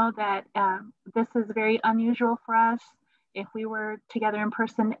just know that this is very unusual for us. If we were together in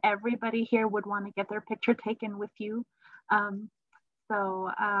person, everybody here would want to get their picture taken with you.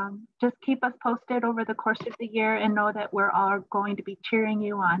 So just keep us posted over the course of the year and know that we're all going to be cheering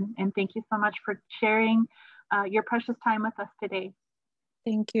you on. And thank you so much for sharing your precious time with us today.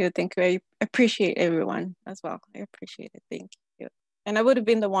 Thank you. I appreciate everyone as well. I appreciate it. Thank you. And I would have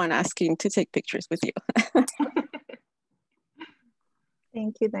been the one asking to take pictures with you.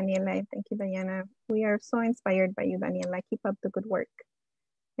 Thank you, Daniela. Thank you, Diana. We are so inspired by you, Daniela. Keep up the good work.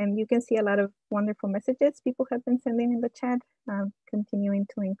 And you can see a lot of wonderful messages people have been sending in the chat, continuing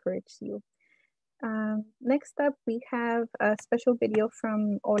to encourage you. Next up, we have a special video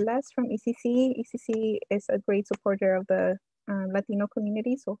from Olas from ECC. ECC is a great supporter of the Latino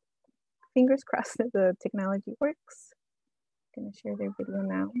community, so fingers crossed that the technology works. I'm gonna share their video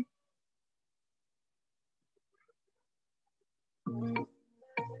now.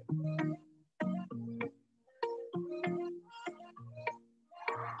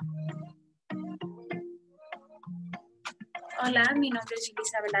 Hola, mi nombre es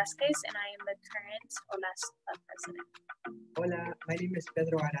Julissa Velázquez, and I am the current OLAS president. Hola, my name is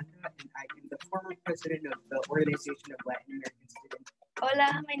Pedro Aranda, and I am the former president of the Organization of Latin American Students.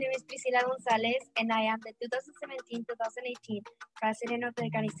 Hola, my name is Priscila Gonzalez, and I am the 2017-2018 president of the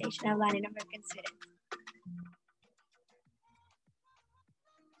Organization of Latin American Students.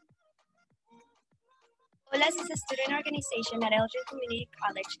 OLAS is a student organization at Elgin Community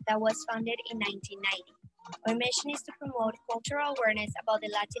College that was founded in 1990. Our mission is to promote cultural awareness about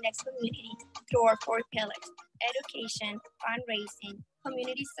the Latinx community through our 4 pillars: education, fundraising,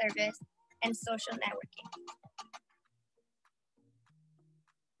 community service, and social networking.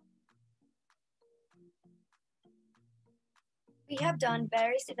 We have done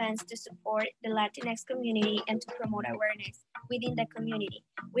various events to support the Latinx community and to promote awareness within the community.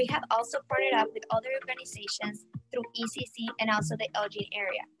 We have also partnered up with other organizations through ECC and also the Elgin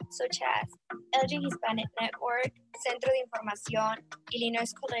area, such as Elgin Hispanic Network, Centro de Información,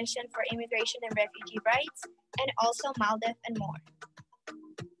 Illinois Coalition for Immigration and Refugee Rights, and also MALDEF and more.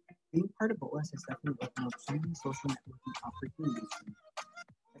 Being part of OLAS has definitely opened up so many social networking opportunities.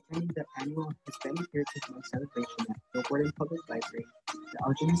 Attending the annual Hispanic Heritage Month celebration at Billboard Public Library, the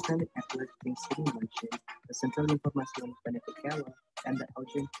Elgin Hispanic Network Thanksgiving Luncheon, the Centro de Información Benefit Gala, and the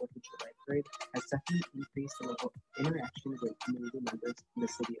Elgin 4th of July Parade has definitely increased the level of interaction with community members in the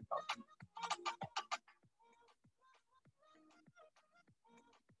city of Elgin.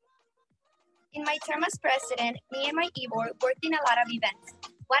 In my term as president, me and my EBOR worked in a lot of events.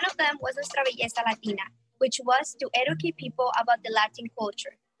 One of them was Nuestra Belleza Latina, which was to educate people about the Latin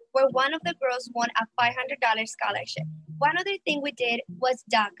culture, where one of the girls won a $500 scholarship. One other thing we did was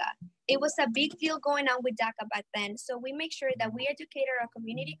DACA. It was a big deal going on with DACA back then, so we make sure that we educated our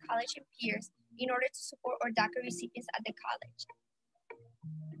community college and peers in order to support our DACA recipients at the college.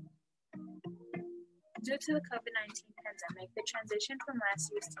 Due to the COVID-19 pandemic, the transition from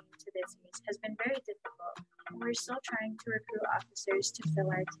last year's team to this year's has been very difficult, and we're still trying to recruit officers to fill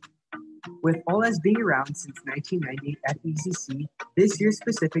our team. With OLAS being around since 1990 at ECC, this year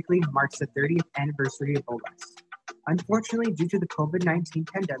specifically marks the 30th anniversary of OLAS. Unfortunately, due to the COVID-19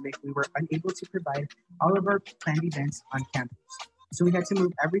 pandemic, we were unable to provide all of our planned events on campus. So we had to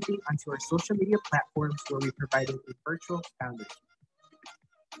move everything onto our social media platforms where we provided a virtual foundation.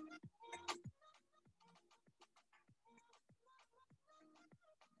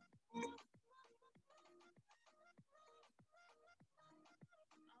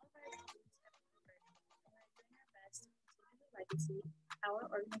 Legacy our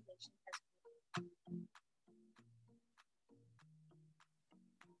organization has made.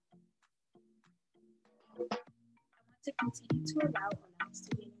 I want to continue to allow OLAS to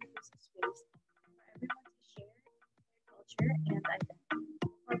be an inclusive space for everyone to share their culture and identity.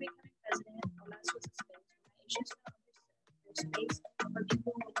 Before becoming president, OLAS was a space where my issues were understood, a space where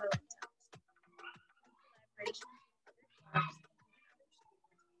people were willing to ask. Collaboration with other clubs and other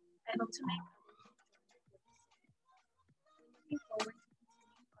schools, I hope to make looking forward to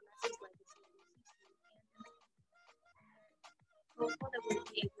continuing OLAS's legacy at UCC and in the community. Hopeful that we'll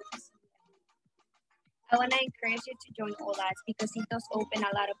be able to see everyone. I want to encourage you to join OLAS because it does open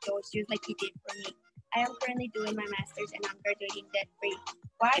a lot of doors just like it did for me. I am currently doing my master's and I'm graduating debt free.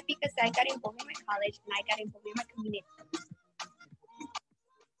 Why? Because I got involved in my college and I got involved in my community.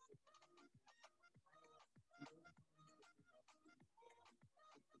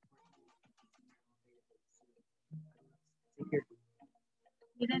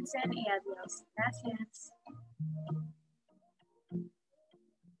 Cuídense y adiós. Gracias.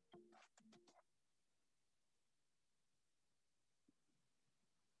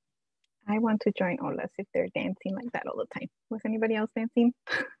 I want to join OLAS if they're dancing like that all the time. Was anybody else dancing?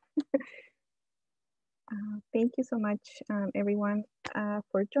 Thank you so much, everyone,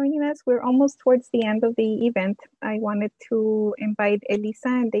 for joining us. We're almost towards the end of the event. I wanted to invite Elisa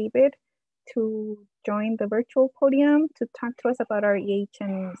and David to join the virtual podium to talk to us about our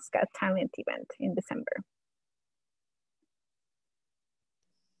EHN's Got Talent event in December.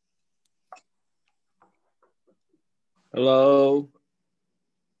 Hello.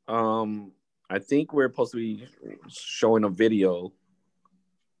 I think we're supposed to be showing a video.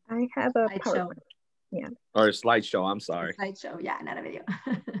 I have a slideshow. PowerPoint. Yeah. Or a slideshow, I'm sorry. A slideshow, yeah, not a video.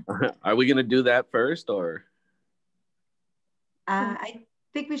 Are we gonna do that first or? I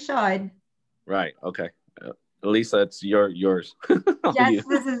think we should. Right, okay. Lisa, it's yours. Yes,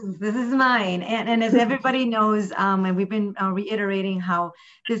 this is mine. And as everybody knows, and we've been reiterating how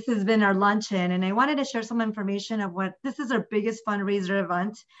this has been our luncheon, and I wanted to share some information of what this is our biggest fundraiser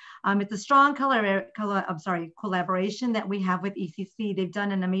event. It's a strong collaboration that we have with ECC. They've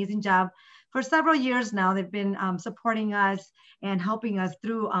done an amazing job for several years now. They've been supporting us and helping us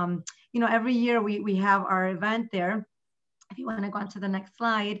through, every year we have our event there. If you want to go on to the next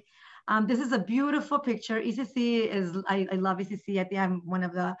slide. This is a beautiful picture. ECC is, I love ECC. I think I'm one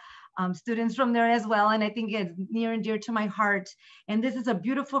of the students from there as well. And I think it's near and dear to my heart. And this is a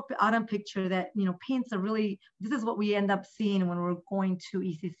beautiful autumn picture that, paints this is what we end up seeing when we're going to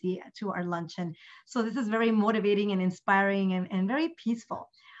ECC, to our luncheon. So this is very motivating and inspiring and very peaceful.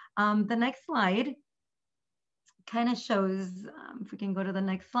 The next slide kind of shows, if we can go to the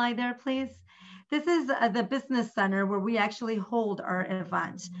next slide there, please. This is the business center where we actually hold our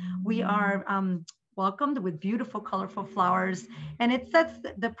event. We are welcomed with beautiful, colorful flowers, and it sets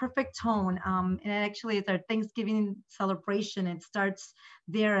the perfect tone. And actually, it's our Thanksgiving celebration. It starts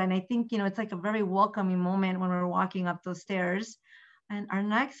there, and I think it's like a very welcoming moment when we're walking up those stairs. And our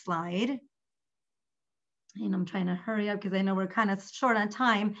next slide. And I'm trying to hurry up because I know we're kind of short on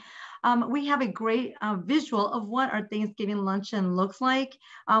time. We have a great visual of what our Thanksgiving luncheon looks like.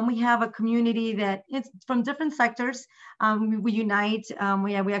 We have a community that it's from different sectors. We unite,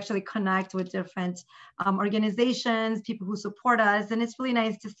 we actually connect with different organizations, people who support us. And it's really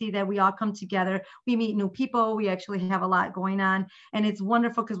nice to see that we all come together. We meet new people. We actually have a lot going on. And it's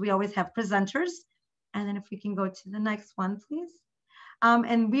wonderful because we always have presenters. And then if we can go to the next one, please.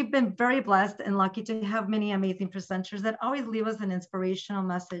 And we've been very blessed and lucky to have many amazing presenters that always leave us an inspirational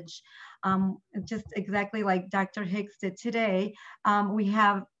message. Just exactly like Dr. Hicks did today. We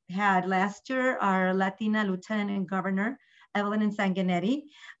have had last year our Latina Lieutenant and Governor, Evelyn Sanguinetti.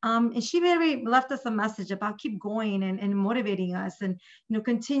 And she left us a message about keep going and motivating us and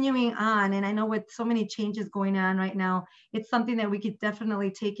continuing on. And I know with so many changes going on right now, it's something that we could definitely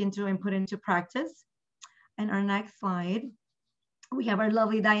take into and put into practice. And our next slide. We have our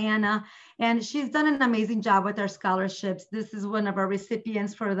lovely Diana, and she's done an amazing job with our scholarships. This is one of our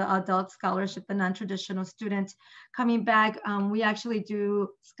recipients for the adult scholarship, the non-traditional student coming back. We actually do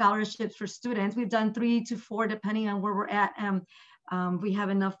scholarships for students. We've done 3 to 4, depending on where we're at. We have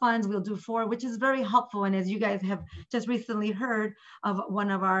enough funds, we'll do 4, which is very helpful. And as you guys have just recently heard of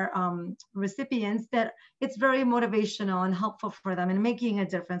one of our recipients, that it's very motivational and helpful for them and making a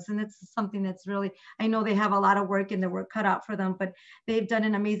difference. And it's something that's really, I know they have a lot of work and the work cut out for them, but they've done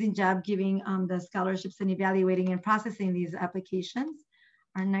an amazing job giving the scholarships and evaluating and processing these applications.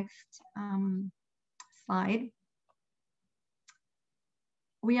 Our next slide.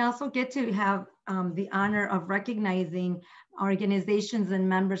 We also get to have the honor of recognizing organizations and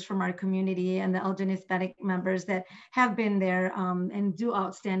members from our community and the Elgin Hispanic members that have been there and do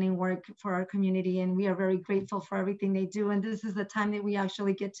outstanding work for our community. And we are very grateful for everything they do. And this is the time that we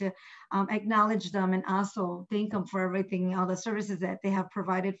actually get to acknowledge them and also thank them for everything, all the services that they have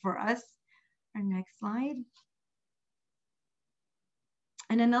provided for us. Our next slide.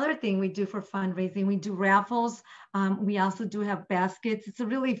 And another thing we do for fundraising, we do raffles. We also do have baskets. It's a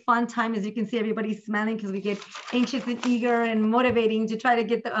really fun time. As you can see, everybody's smiling because we get anxious and eager and motivating to try to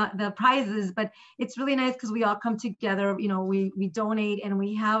get the prizes. But it's really nice because we all come together. We donate and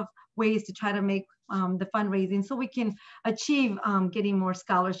we have ways to try to make the fundraising so we can achieve getting more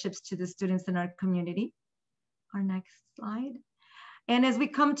scholarships to the students in our community. Our next slide. And as we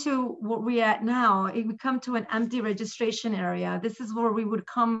come to what we're at now, we come to an empty registration area. This is where we would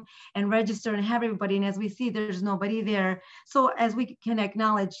come and register and have everybody. And as we see, there's nobody there. So as we can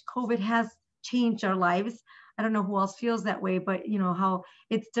acknowledge, COVID has changed our lives. I don't know who else feels that way, but how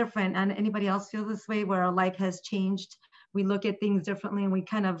it's different. And anybody else feel this way where our life has changed? We look at things differently and we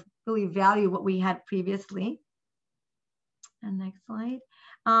kind of really value what we had previously. And next slide.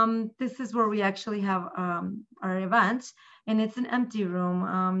 This is where we actually have our event, and it's an empty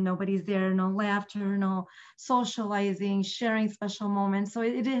room. Nobody's there, no laughter, no socializing, sharing special moments. So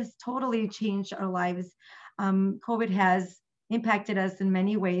it has totally changed our lives. COVID has impacted us in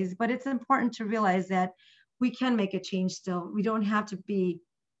many ways, but it's important to realize that we can make a change still. We don't have to be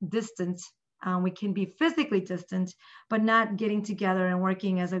distant. We can be physically distant, but not getting together and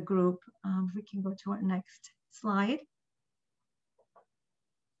working as a group. If we can go to our next slide.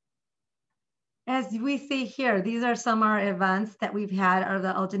 As we see here, these are some of our events that we've had, are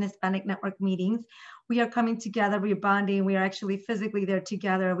the Elgin Hispanic Network meetings. We are coming together, we're bonding, we are actually physically there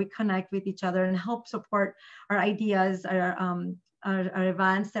together. We connect with each other and help support our ideas, our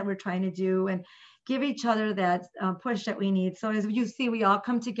events that we're trying to do, and give each other that push that we need. So as you see, we all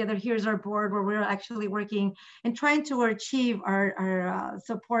come together. Here's our board where we're actually working and trying to achieve our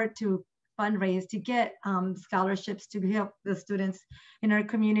support to fundraise to get scholarships to help the students in our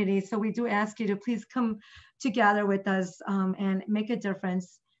community. So we do ask you to please come together with us and make a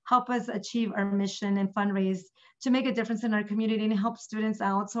difference. Help us achieve our mission and fundraise to make a difference in our community and help students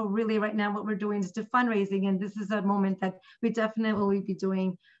out. So really right now what we're doing is to fundraising, and this is a moment that we definitely will be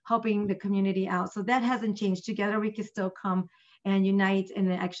doing, helping the community out. So that hasn't changed. Together we can still come and unite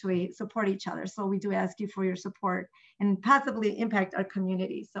and actually support each other. So we do ask you for your support and possibly impact our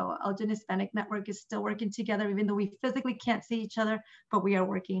community. So Elgin Hispanic Network is still working together, even though we physically can't see each other, but we are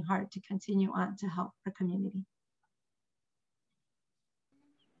working hard to continue on to help our community.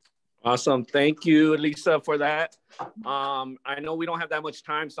 Awesome. Thank you, Lisa, for that. I know we don't have that much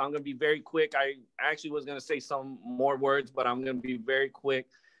time, so I'm going to be very quick. I actually was going to say some more words, but I'm going to be very quick.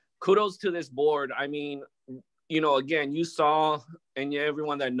 Kudos to this board. I mean, you know, again, you saw, and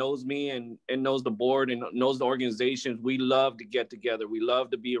everyone that knows me and knows the board and knows the organizations, we love to get together. We love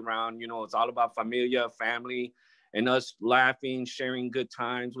to be around. You know, it's all about familia, family, and us laughing, sharing good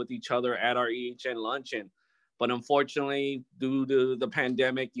times with each other at our EHN luncheon. But unfortunately, due to the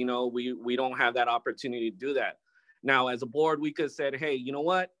pandemic, you know, we don't have that opportunity to do that. Now, as a board, we could have said, hey, you know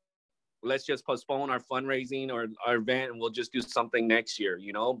what? Let's just postpone our fundraising or our event and we'll just do something next year,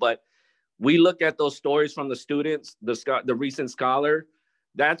 you know? But we look at those stories from the students, the recent scholar.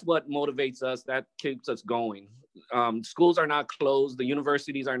 That's what motivates us. That keeps us going. Schools are not closed. The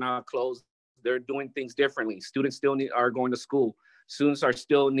universities are not closed. They're doing things differently. Students still are going to school. Students are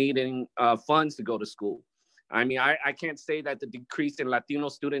still needing funds to go to school. I mean, I can't say that the decrease in Latino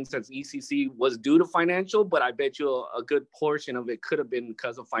students at ECC was due to financial, but I bet you a good portion of it could have been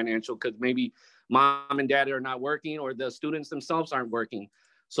because of financial, because maybe mom and dad are not working or the students themselves aren't working.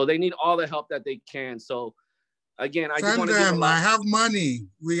 So they need all the help that they can. So again, I just want to give a lot. I have money.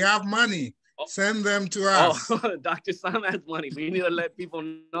 We have money. Send them to us. Oh, Dr. Sam has money. We need to let people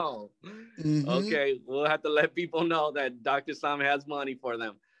know. Okay, we'll have to let people know that Dr. Sam has money for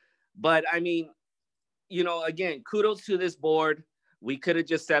them. But I mean, you know, again, kudos to this board. We could have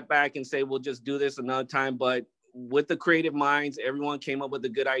just sat back and say, we'll just do this another time. But with the creative minds, everyone came up with a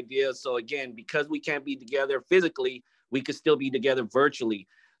good idea. So again, because we can't be together physically, we could still be together virtually.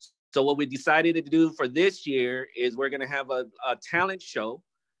 So what we decided to do for this year is we're going to have a talent show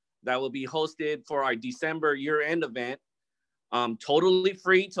that will be hosted for our December year-end event. Totally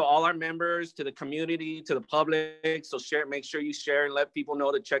free to all our members, to the community, to the public. So make sure you share and let people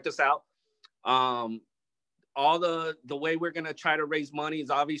know to check us out. All the way we're going to try to raise money is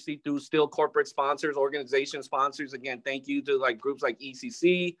obviously through still corporate sponsors, organization sponsors. Again, thank you to like groups like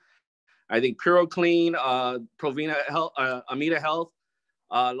ECC, I think Puro Clean, Provena Health, Amita Health.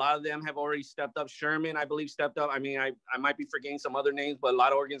 A lot of them have already stepped up. Sherman, I believe, stepped up. I mean, I might be forgetting some other names, but a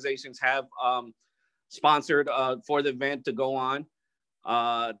lot of organizations have sponsored for the event to go on.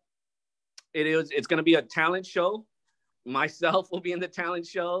 It's going to be a talent show. Myself will be in the talent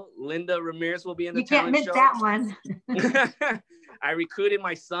show. Linda Ramirez will be in the talent show. You can't miss that one. I recruited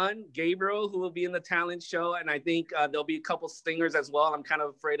my son, Gabriel, who will be in the talent show. And I think there'll be a couple singers as well. I'm kind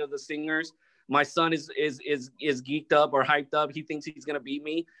of afraid of the singers. My son is geeked up or hyped up. He thinks he's going to beat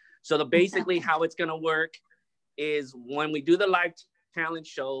me. So basically how it's going to work is when we do the live talent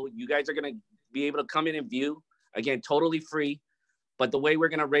show, you guys are going to be able to come in and view. Again, totally free. But the way we're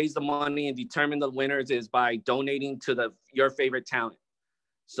going to raise the money and determine the winners is by donating to your favorite talent.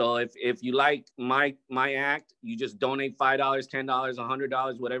 So if you like my act, you just donate $5, $10,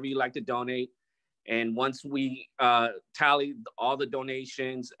 $100, whatever you like to donate. And once we tally all the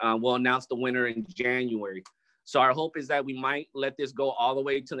donations, we'll announce the winner in January. So our hope is that we might let this go all the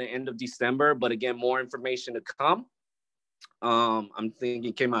way to the end of December. But again, more information to come. I'm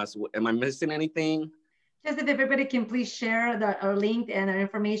thinking, Kemas, am I missing anything? Just if everybody can please share our link and our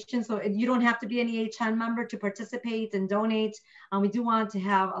information, so you don't have to be an EHN member to participate and donate. We do want to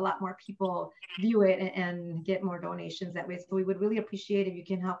have a lot more people view it and get more donations that way. So we would really appreciate if you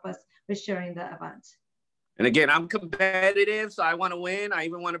can help us with sharing the event. And again, I'm competitive, so I want to win. I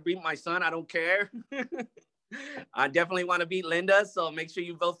even want to beat my son. I don't care. I definitely want to beat Linda, so make sure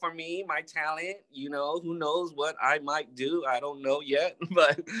you vote for me, my talent. You know, who knows what I might do. I don't know yet,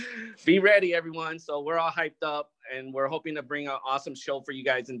 but be ready, everyone. So we're all hyped up, and we're hoping to bring an awesome show for you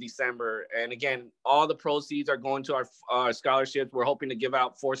guys in December. And again, all the proceeds are going to our scholarships. We're hoping to give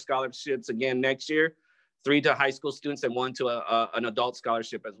out 4 scholarships again next year, 3 to high school students and 1 to an adult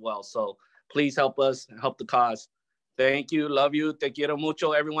scholarship as well. So please help us, help the cause. Thank you. Love you. Te quiero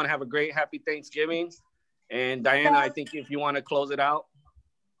mucho. Everyone have a great, happy Thanksgiving. And Diana, I think if you want to close it out.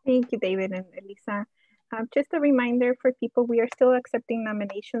 Thank you, David and Elisa. Just a reminder for people, we are still accepting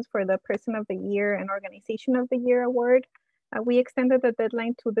nominations for the Person of the Year and Organization of the Year award. We extended the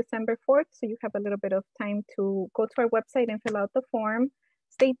deadline to December 4th, so you have a little bit of time to go to our website and fill out the form.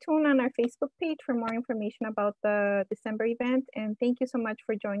 Stay tuned on our Facebook page for more information about the December event. And thank you so much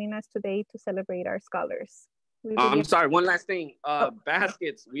for joining us today to celebrate our scholars. I'm sorry, one last thing.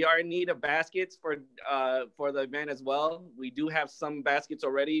 Baskets. We are in need of baskets for the event as well. We do have some baskets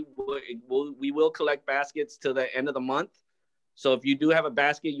already. We will collect baskets till the end of the month. So if you do have a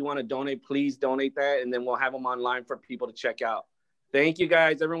basket you want to donate, please donate that, and then we'll have them online for people to check out. Thank you,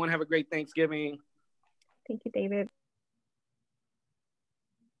 guys. Everyone have a great Thanksgiving. Thank you, David.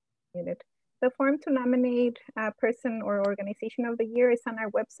 The form to nominate a person or organization of the year is on our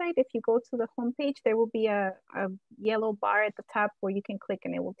website. If you go to the homepage, there will be a yellow bar at the top where you can click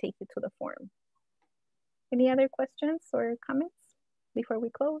and it will take you to the form. Any other questions or comments before we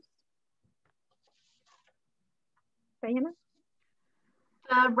close? Diana?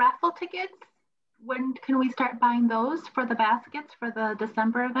 The raffle tickets, when can we start buying those for the baskets for the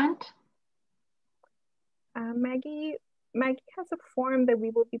December event? Maggie has a form that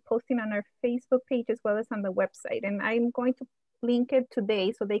we will be posting on our Facebook page as well as on the website. And I'm going to link it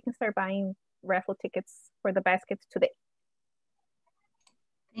today so they can start buying raffle tickets for the baskets today.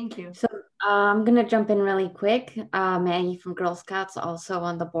 Thank you. So I'm going to jump in really quick. Maggie from Girl Scouts, also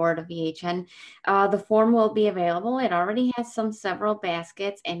on the board of EHN. The form will be available. It already has several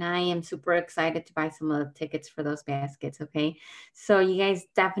baskets, and I am super excited to buy some of the tickets for those baskets, okay? So you guys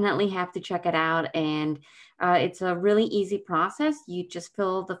definitely have to check it out, and it's a really easy process. You just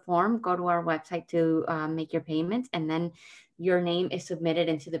fill the form, go to our website to make your payments, and then your name is submitted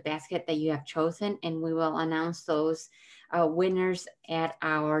into the basket that you have chosen, and we will announce those winners at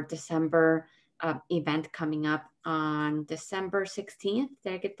our December event coming up on December 16th.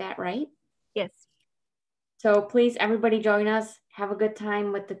 Did I get that right? Yes. So please, everybody join us. Have a good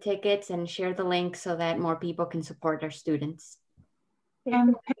time with the tickets and share the link so that more people can support our students.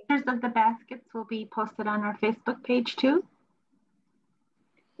 And pictures of the baskets will be posted on our Facebook page too?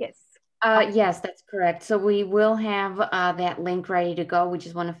 Yes. Yes, that's correct. So we will have that link ready to go. We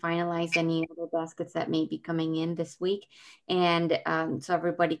just want to finalize any other baskets that may be coming in this week. And so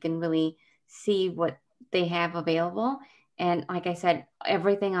everybody can really see what they have available. And like I said,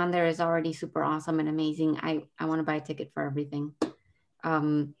 everything on there is already super awesome and amazing. I want to buy a ticket for everything.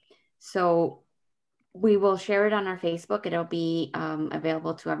 So we will share it on our Facebook. It'll be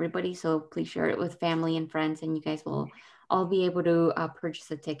available to everybody. So please share it with family and friends, and you guys will all be able to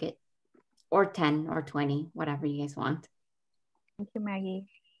purchase a ticket. Or 10 or 20, whatever you guys want. Thank you, Maggie.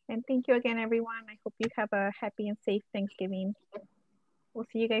 And thank you again, everyone. I hope you have a happy and safe Thanksgiving. We'll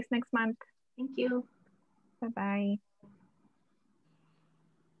see you guys next month. Thank you. Bye-bye.